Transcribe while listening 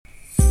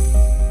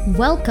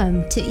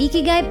Welcome to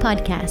Ikigai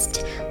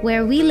Podcast,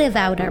 where we live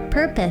out our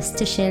purpose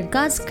to share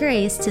God's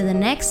grace to the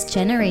next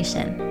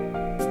generation.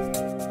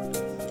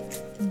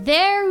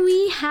 There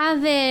we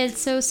have it!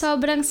 So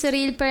sobrang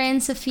surreal pa rin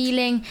sa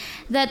feeling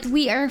that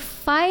we are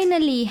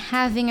finally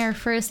having our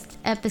first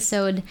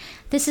episode.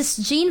 This is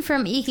Jean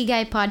from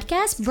Ikigai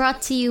Podcast,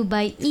 brought to you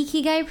by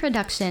Ikigai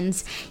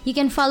Productions. You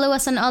can follow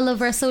us on all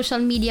of our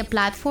social media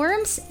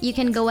platforms. You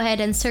can go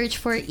ahead and search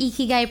for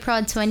Ikigai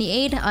Prod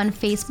 28 on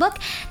Facebook,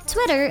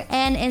 Twitter,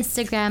 and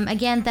Instagram.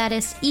 Again, that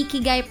is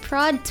Ikigai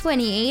Prod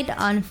 28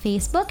 on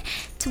Facebook,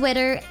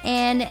 Twitter,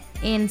 and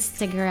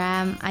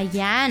Instagram.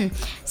 Ayan.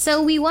 So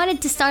we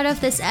wanted to start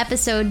off this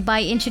episode by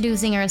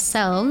introducing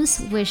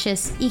ourselves, which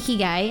is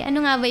Ikigai.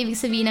 Ano nga ba ibig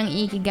sabihin ng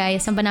Ikigai?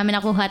 Saan ba namin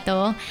nakuha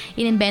to?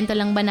 Inimbento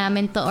lang ba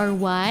namin to or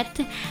what?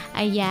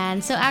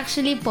 Ayan. So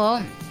actually po,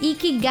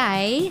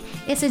 Ikigai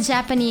is a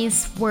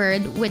Japanese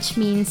word which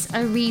means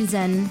a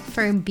reason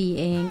for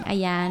being.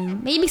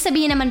 Ayan. May ibig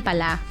sabihin naman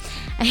pala.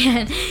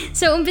 Ayan.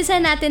 So umpisa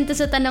natin to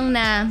sa tanong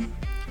na,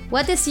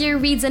 what is your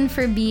reason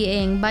for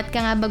being? Ba't ka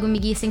nga ba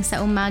gumigising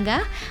sa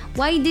umaga?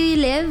 Why do you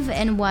live?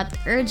 And what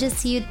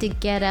urges you to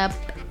get up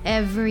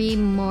every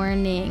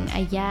morning?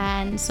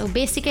 Ayan. So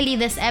basically,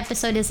 this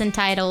episode is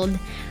entitled,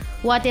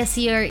 What is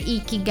your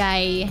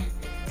Ikigai?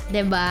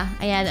 'Di ba?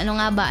 Ayan. Ano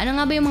nga ba? Ano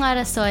nga ba yung mga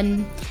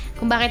rason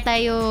kung bakit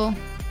tayo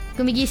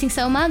gumigising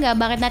sa umaga?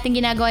 Bakit natin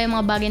ginagawa yung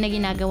mga bagay na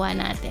ginagawa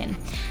natin?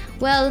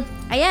 Well,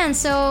 ayan.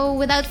 So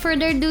without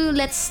further ado,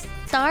 let's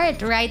start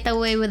right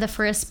away with the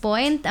first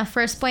point. Ang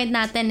first point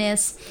natin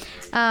is,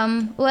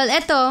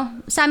 ito,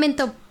 sa amin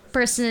to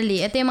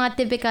personally, ito yung mga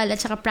typical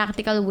at saka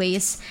practical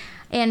ways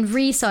and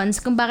reasons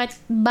kung bakit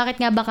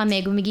nga ba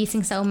kami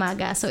gumigising sa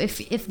umaga. So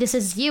if this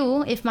is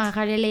you, if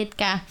makaka-relate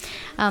ka,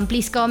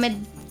 please comment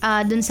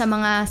dun sa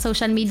mga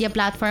social media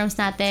platforms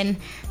natin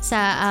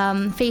sa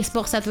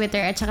Facebook, sa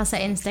Twitter, at saka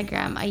sa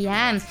Instagram.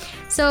 Ayan.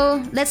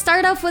 So let's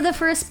start off with the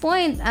first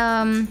point.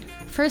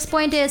 First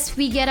point is,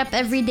 we get up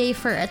every day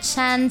for a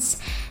chance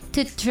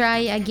to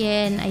try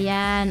again.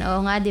 Ayan.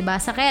 Oo nga, diba?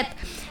 Sakit.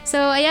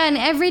 So, ayan.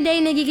 Every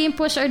day, nagiging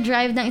push or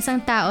drive ng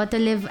isang tao to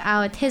live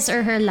out his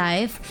or her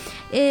life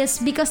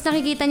is because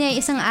nakikita niya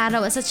yung isang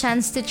araw as a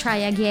chance to try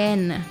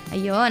again.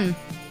 Ayun.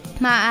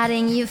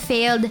 Maaaring you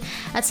failed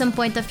at some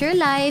point of your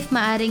life.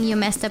 Maaaring you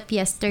messed up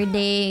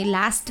yesterday,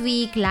 last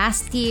week,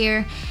 last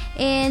year.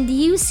 And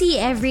you see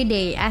every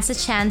day as a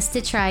chance to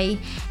try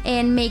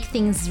and make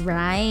things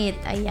right.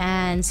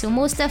 Ayan. So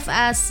most of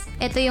us,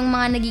 ito yung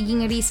mga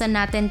nagiging reason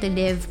natin to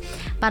live.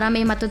 Para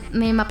may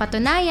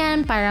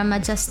mapatunayan, para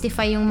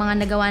ma-justify yung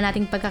mga nagawa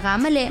nating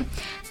pagkakamali.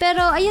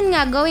 Pero ayun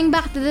nga, going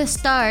back to the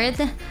start,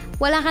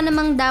 wala ka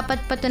namang dapat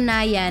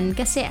patunayan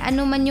kasi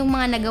ano man yung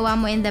mga nagawa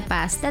mo in the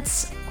past,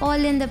 that's all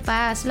in the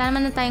past. Wala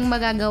naman na tayong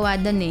magagawa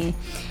dun eh.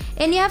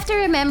 And you have to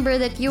remember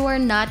that you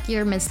are not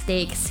your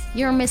mistakes.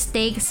 Your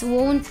mistakes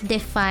won't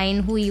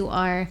define who you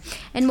are.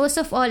 And most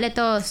of all,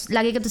 ito,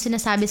 lagi ko ito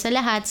sinasabi sa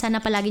lahat, sana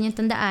palagi niyong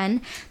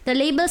tandaan, the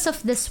labels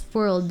of this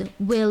world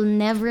will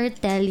never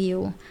tell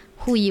you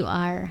who you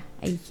are.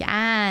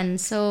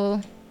 Ayan. So,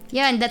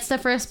 yeah, that's the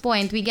first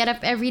point. We get up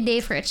every day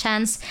for a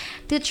chance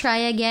to try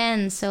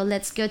again. So,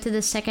 let's go to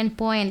the second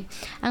point.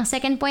 Ang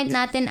second point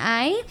natin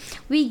ay,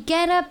 we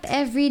get up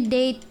every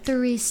day to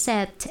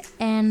reset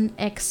and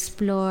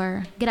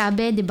explore.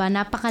 Grabe, di ba?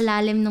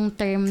 Napakalalim nung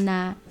term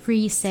na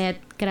reset.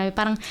 Grabe,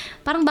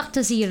 parang back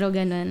to zero,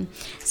 ganun.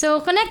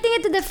 So, connecting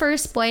it to the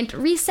first point,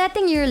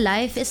 resetting your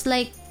life is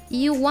like,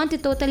 you want to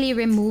totally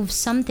remove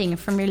something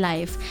from your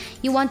life.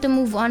 You want to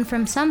move on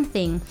from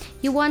something.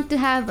 You want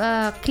to have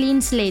a clean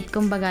slate,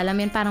 kumbaga,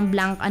 alam yun, parang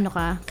blank,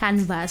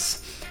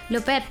 canvas.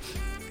 Lupet.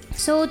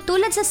 So,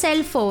 tulad sa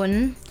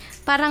cellphone,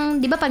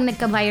 parang, di ba pag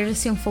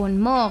nagka-virus yung phone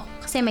mo,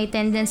 kasi may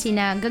tendency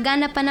na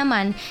gagana pa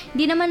naman,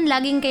 hindi naman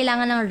laging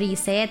kailangan ng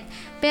reset.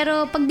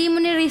 Pero, pag di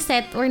mo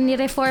ni-reset or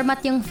ni-reformat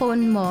yung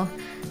phone mo,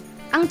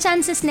 ang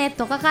chances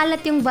neto,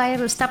 kakalat yung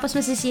virus, tapos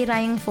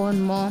masisira yung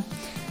phone mo.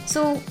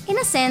 So, in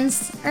a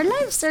sense, our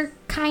lives are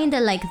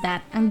kinda like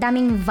that. Ang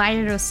daming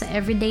virus sa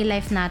everyday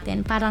life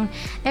natin. Parang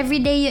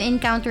everyday you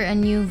encounter a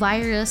new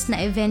virus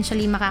na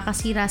eventually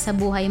makakasira sa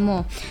buhay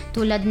mo.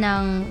 Tulad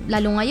ng,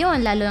 lalo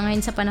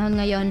ngayon sa panahon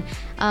ngayon,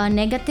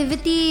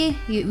 negativity,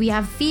 we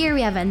have fear,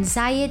 we have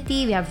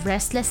anxiety, we have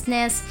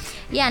restlessness.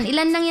 Yan,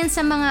 ilan lang yan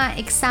sa mga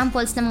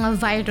examples ng mga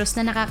virus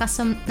na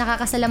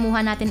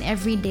nakakasalamuhan natin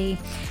everyday.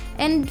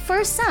 And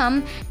for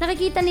some,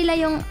 nakikita nila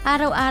yung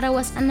araw-araw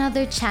as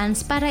another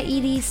chance para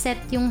i-reset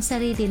yung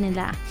sarili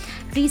nila.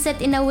 Reset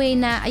in a way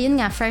na,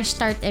 ayun nga, fresh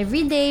start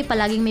every day,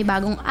 palaging may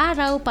bagong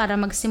araw para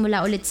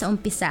magsimula ulit sa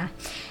umpisa.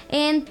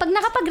 And pag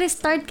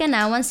nakapag-restart ka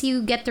na, once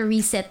you get to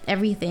reset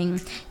everything,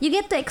 you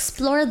get to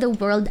explore the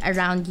world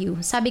around you.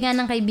 Sabi nga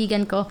ng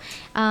kaibigan ko,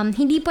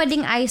 hindi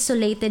pwedeng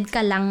isolated ka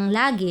lang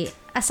lagi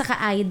as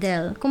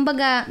ka-idle.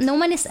 Kumbaga, no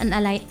man is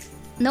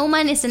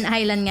an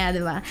island nga,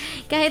 diba?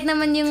 Kahit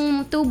naman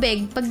yung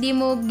tubig, pag di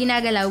mo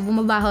ginagalaw,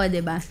 bumabaho,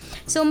 diba?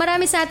 So,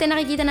 marami sa atin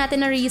nakikita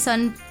natin na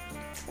reason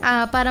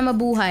para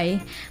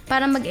mabuhay,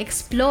 para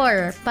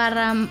mag-explore,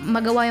 para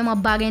magawa yung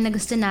mga bagay na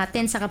gusto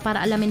natin, saka para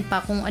alamin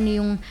pa kung ano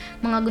yung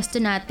mga gusto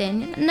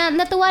natin.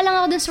 Natuwa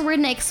lang ako dun sa word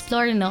na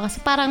explore, no?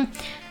 Kasi parang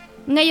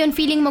ngayon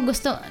feeling mo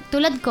gusto,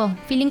 tulad ko,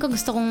 feeling ko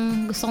gusto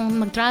kong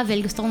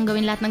mag-travel, gusto kong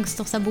gawin lahat ng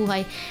gusto ko sa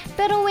buhay.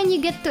 Pero when you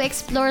get to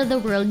explore the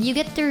world, you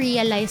get to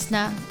realize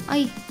na,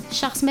 ay,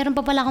 shucks, meron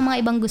pa pala akong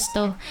mga ibang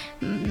gusto.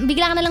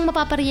 Bigla ka na lang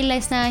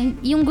mapaparealize na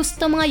yung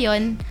gusto mo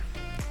ngayon,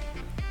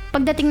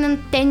 pagdating ng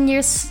 10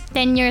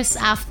 years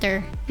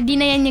after, hindi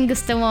na yan yung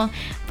gusto mo.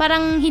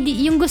 Parang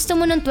yung gusto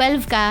mo nung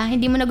 12 ka,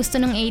 hindi mo na gusto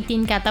nung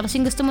 18 ka. Tapos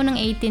yung gusto mo nung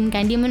 18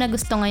 ka, hindi mo na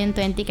gusto ngayon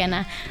 20 ka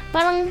na.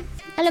 Parang,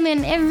 alam mo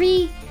yun,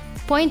 every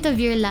point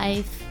of your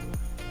life,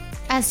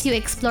 as you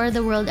explore the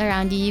world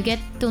around you, you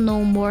get to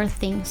know more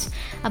things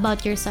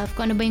about yourself.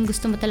 Kung ano ba yung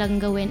gusto mo talagang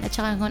gawin. At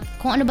saka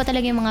kung ano ba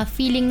talaga yung mga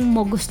feeling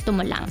mo gusto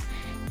mo lang.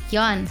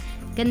 Yon.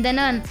 Ganda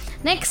nun.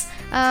 Next,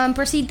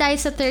 proceed tayo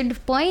sa third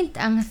point.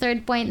 Ang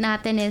third point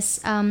natin is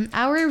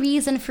our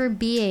reason for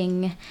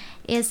being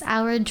is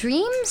our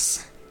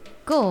dreams,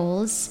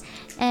 goals,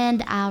 and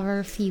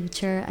our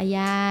future.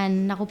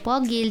 Ayan. Naku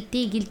po,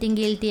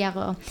 guilty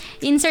ako.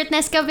 Insert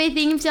Nescafe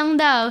theme song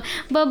daw.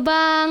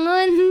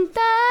 Babangon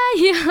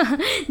tayo.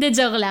 De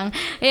joke lang.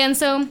 Ayan,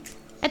 so,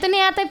 ito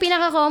na yata yung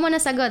pinaka-common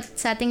na sagot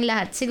sa ating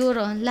lahat.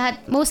 Siguro,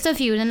 most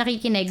of you na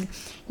nakikinig,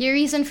 your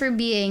reason for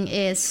being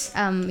is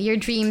your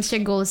dreams,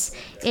 your goals,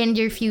 and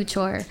your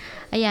future.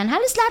 Ayan,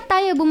 halos lahat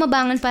tayo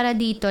bumabangon para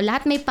dito.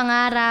 Lahat may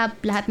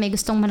pangarap, lahat may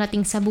gustong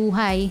marating sa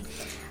buhay.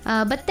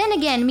 But then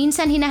again,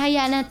 minsan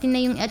hinahayaan natin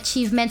na yung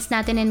achievements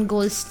natin and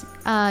goals,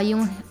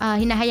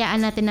 hinahayaan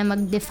natin na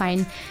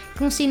mag-define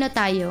kung sino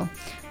tayo.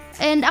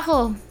 And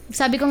ako,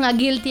 sabi ko nga,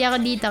 guilty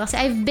ako dito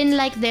kasi I've been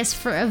like this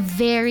for a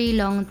very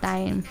long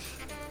time.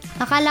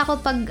 Akala ko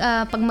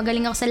pag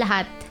magaling ako sa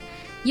lahat,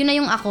 yun na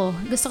yung ako.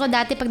 Gusto ko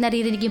dati pag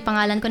naririnig yung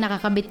pangalan ko,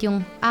 nakakabit yung,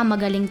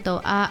 magaling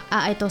to,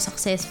 ito,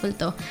 successful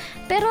to.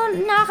 Pero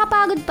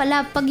nakakapagod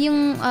pala pag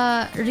yung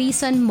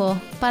reason mo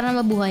para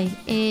mabuhay,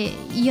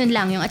 yun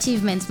lang, yung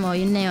achievements mo,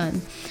 yun na yun.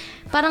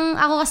 Parang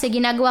ako kasi,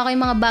 ginagawa ko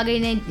yung mga bagay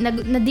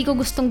na di ko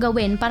gustong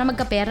gawin para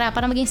magkapera,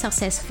 para maging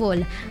successful.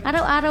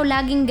 Araw-araw,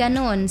 laging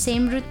ganon.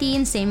 Same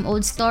routine, same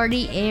old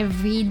story,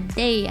 every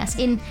day. As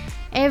in,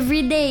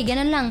 every day,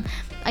 ganon lang.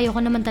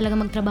 Ayoko naman talaga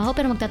magtrabaho,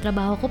 pero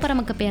magtatrabaho ko para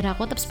magkapera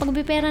ko. Tapos pag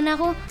may pera na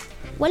ako,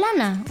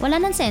 wala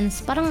nang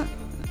sense. Parang,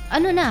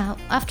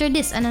 after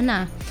this,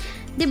 na.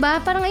 Diba?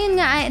 Parang ayun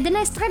nga, then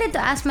I started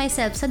to ask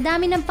myself, sa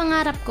dami ng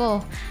pangarap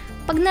ko,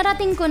 pag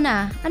narating ko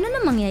na, ano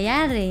na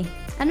mangyayari?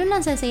 Ano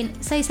nang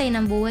saysay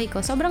ng buhay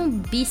ko? Sobrang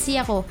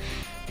busy ako,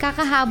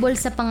 kakahabol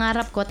sa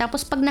pangarap ko.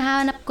 Tapos pag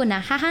nahanap ko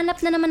na,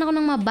 hahanap na naman ako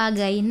ng mga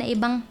bagay na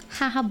ibang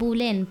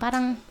hahabulin.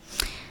 Parang,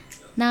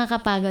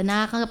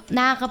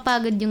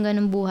 nakakapagod yung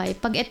ganung buhay.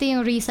 Pag ito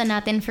yung reason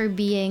natin for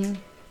being,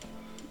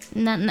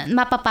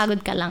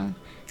 mapapagod ka lang.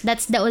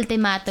 That's the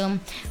ultimatum.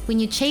 When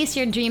you chase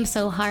your dream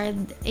so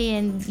hard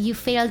and you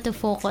fail to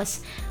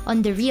focus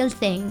on the real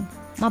thing,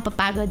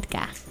 mapapagod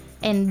ka.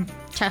 And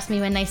trust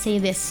me when I say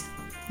this,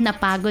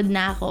 napagod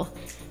na ako.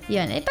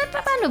 Yun.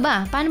 Paano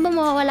ba? Paano ba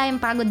mawawala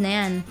yung pagod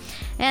na yan?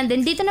 And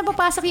then dito na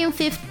papasok yung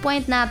fifth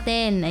point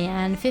natin.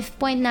 Ayan. Fifth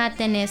point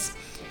natin is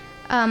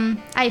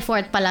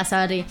fourth pala,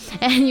 sorry.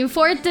 And yung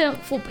fourth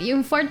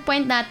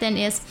point natin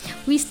is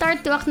we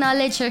start to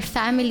acknowledge our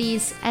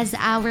families as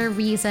our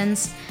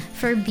reasons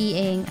for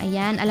being.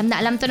 Ayan, alam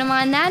na alam to ng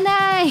mga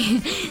nanay.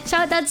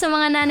 Shoutout sa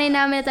mga nanay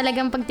namin na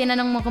talagang pag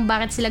tinanong mo kung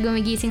bakit sila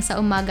gumigising sa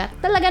umaga,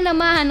 talaga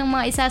naman ng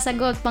mga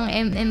isasagot pang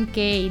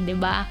MMK, 'di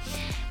ba?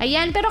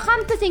 Ayan, pero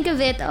come to think of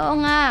it,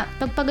 oo nga,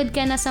 pagpagod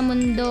ka na sa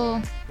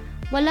mundo,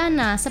 wala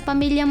na, sa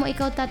pamilya mo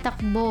ikaw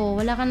tatakbo,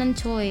 wala ka ng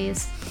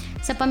choice.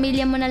 Sa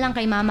pamilya mo na lang,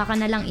 kay mama ka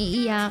na lang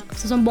iiyak,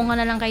 susumbong ka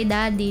na lang kay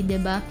daddy,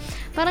 'di ba?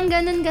 Parang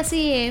ganun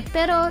kasi eh.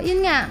 Pero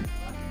yun nga,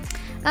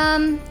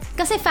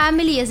 kasi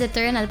family is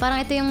eternal.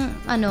 Parang ito yung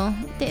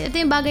ito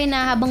yung bagay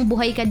na habang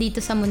buhay ka dito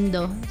sa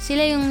mundo,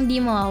 sila yung di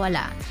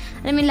mawawala.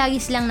 Alam mo,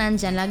 lagi silang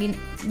nandyan, lagi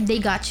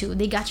they got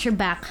your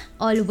back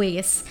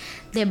always,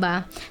 'di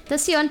ba?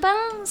 Tapos yun,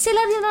 parang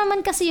sila din naman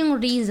kasi yung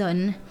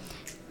reason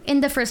in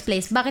the first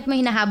place, bakit mo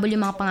hinahabol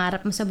yung mga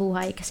pangarap mo sa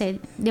buhay?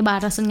 Kasi, di ba,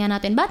 rason nga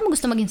natin, bakit mo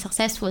gusto maging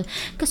successful?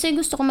 Kasi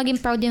gusto ko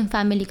maging proud yung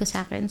family ko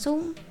sa akin.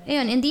 So,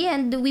 ayun, in the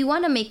end, we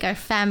wanna make our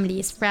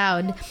families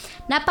proud.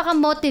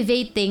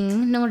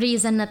 Napaka-motivating nung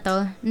reason na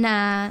to,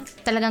 na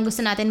talagang gusto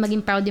natin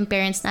maging proud yung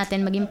parents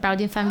natin, maging proud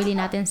yung family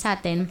natin sa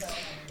atin.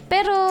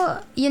 Pero,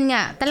 yun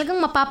nga,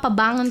 talagang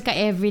mapapabangon ka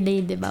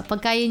everyday, di ba?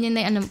 Pagka yun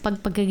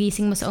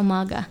pagkagising mo sa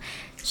umaga,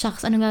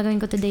 shucks, anong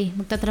gagawin ko today?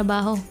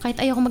 Magtatrabaho. Kahit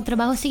ayoko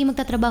magtrabaho, sige,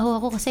 magtatrabaho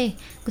ako kasi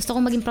gusto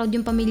ko maging proud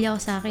yung pamilya ko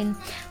sa akin.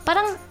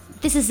 Parang,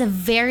 this is a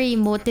very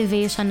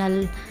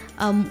motivational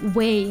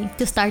way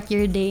to start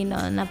your day, no?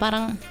 Na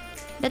parang,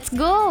 let's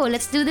go!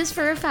 Let's do this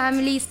for our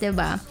families,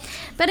 diba?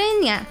 Pero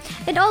yun nga,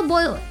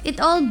 it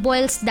all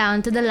boils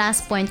down to the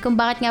last point kung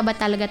bakit nga ba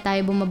talaga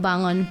tayo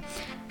bumabangon.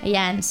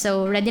 Ayan,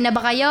 so ready na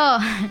ba kayo?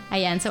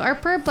 Ayan, so our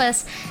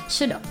purpose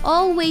should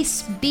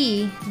always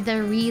be the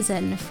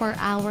reason for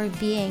our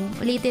being.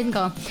 Ulitin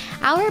ko,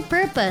 our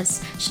purpose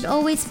should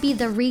always be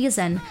the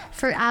reason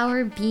for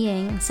our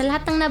being. Sa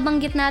lahat ng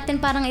nabanggit natin,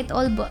 parang it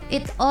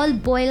all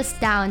boils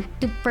down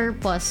to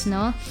purpose,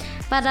 no?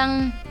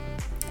 Parang,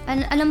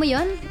 alam mo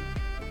yon?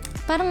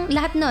 Parang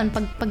lahat nun,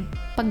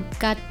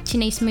 pagka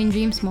chinase mo yung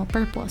dreams mo,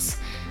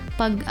 purpose.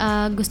 Pag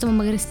gusto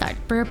mo mag-restart,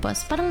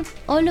 purpose. Parang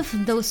all of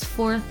those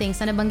 4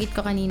 things na nabanggit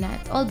ko kanina,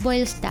 it all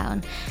boils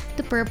down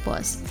to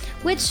purpose,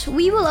 which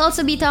we will also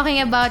be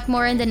talking about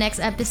more in the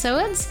next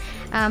episodes.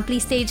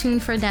 Please stay tuned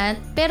for that.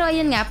 Pero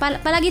ayun nga,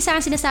 palagi sa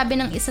akin sinasabi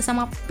ng isa sa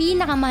mga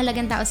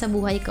pinakamahalagang tao sa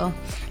buhay ko.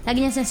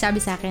 Lagi niya sinasabi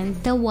sa akin,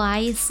 the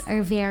whys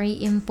are very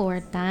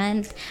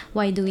important.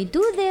 Why do we do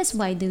this?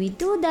 Why do we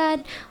do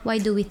that? Why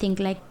do we think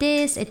like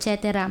this?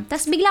 Etc.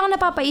 Tapos bigla ako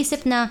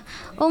napapaisip na,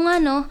 nga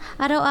no,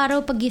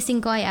 araw-araw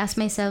pagising ko, I ask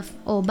myself,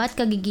 ba't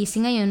ka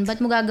gigising ngayon? Ba't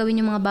mo gagawin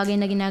yung mga bagay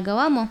na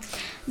ginagawa mo?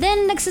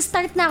 Then,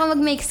 nagsistart na ako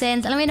mag-make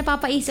sense. Alam mo,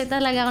 napapaisip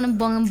talaga ako ng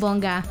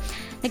bonggang-bongga.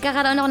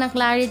 Nagkakaroon ako ng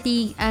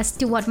clarity as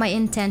to what my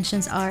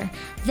intentions are.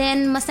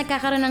 Then, mas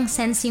nagkakaroon ng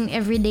sense yung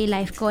everyday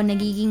life ko,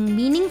 nagiging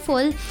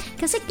meaningful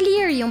kasi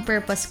clear yung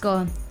purpose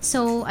ko.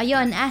 So,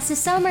 ayun, as a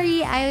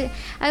summary, I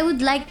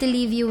would like to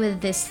leave you with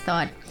this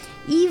thought.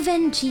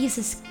 Even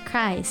Jesus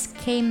Christ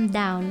came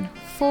down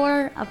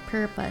for a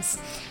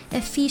purpose.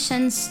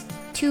 Ephesians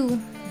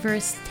 2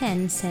 verse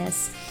 10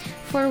 says,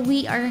 "For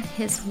we are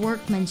His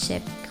workmanship,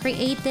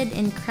 created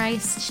in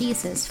Christ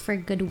Jesus for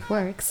good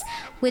works,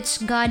 which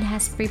God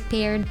has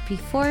prepared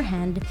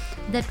beforehand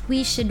that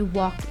we should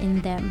walk in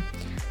them."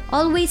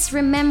 Always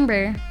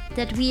remember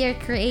that we are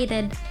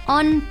created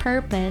on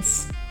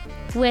purpose,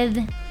 with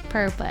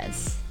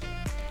purpose.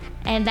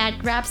 And that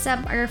wraps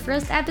up our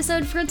first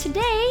episode for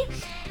today.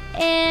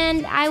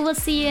 And I will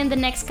see you in the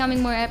next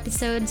coming more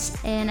episodes.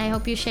 And I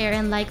hope you share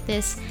and like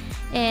this.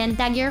 And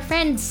tag your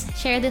friends.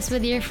 Share this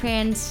with your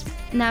friends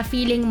na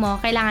feeling mo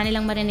kailangan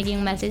nilang marinig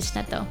yung message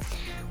na to.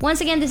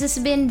 Once again, this has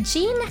been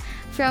Jean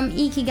from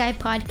Ikigai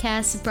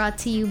Podcast, brought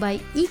to you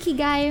by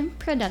Ikigai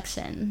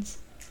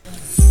Productions.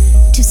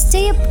 To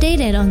stay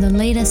updated on the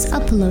latest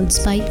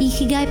uploads by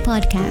Ikigai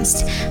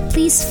Podcast,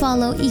 please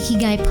follow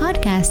Ikigai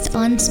Podcast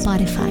on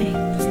Spotify.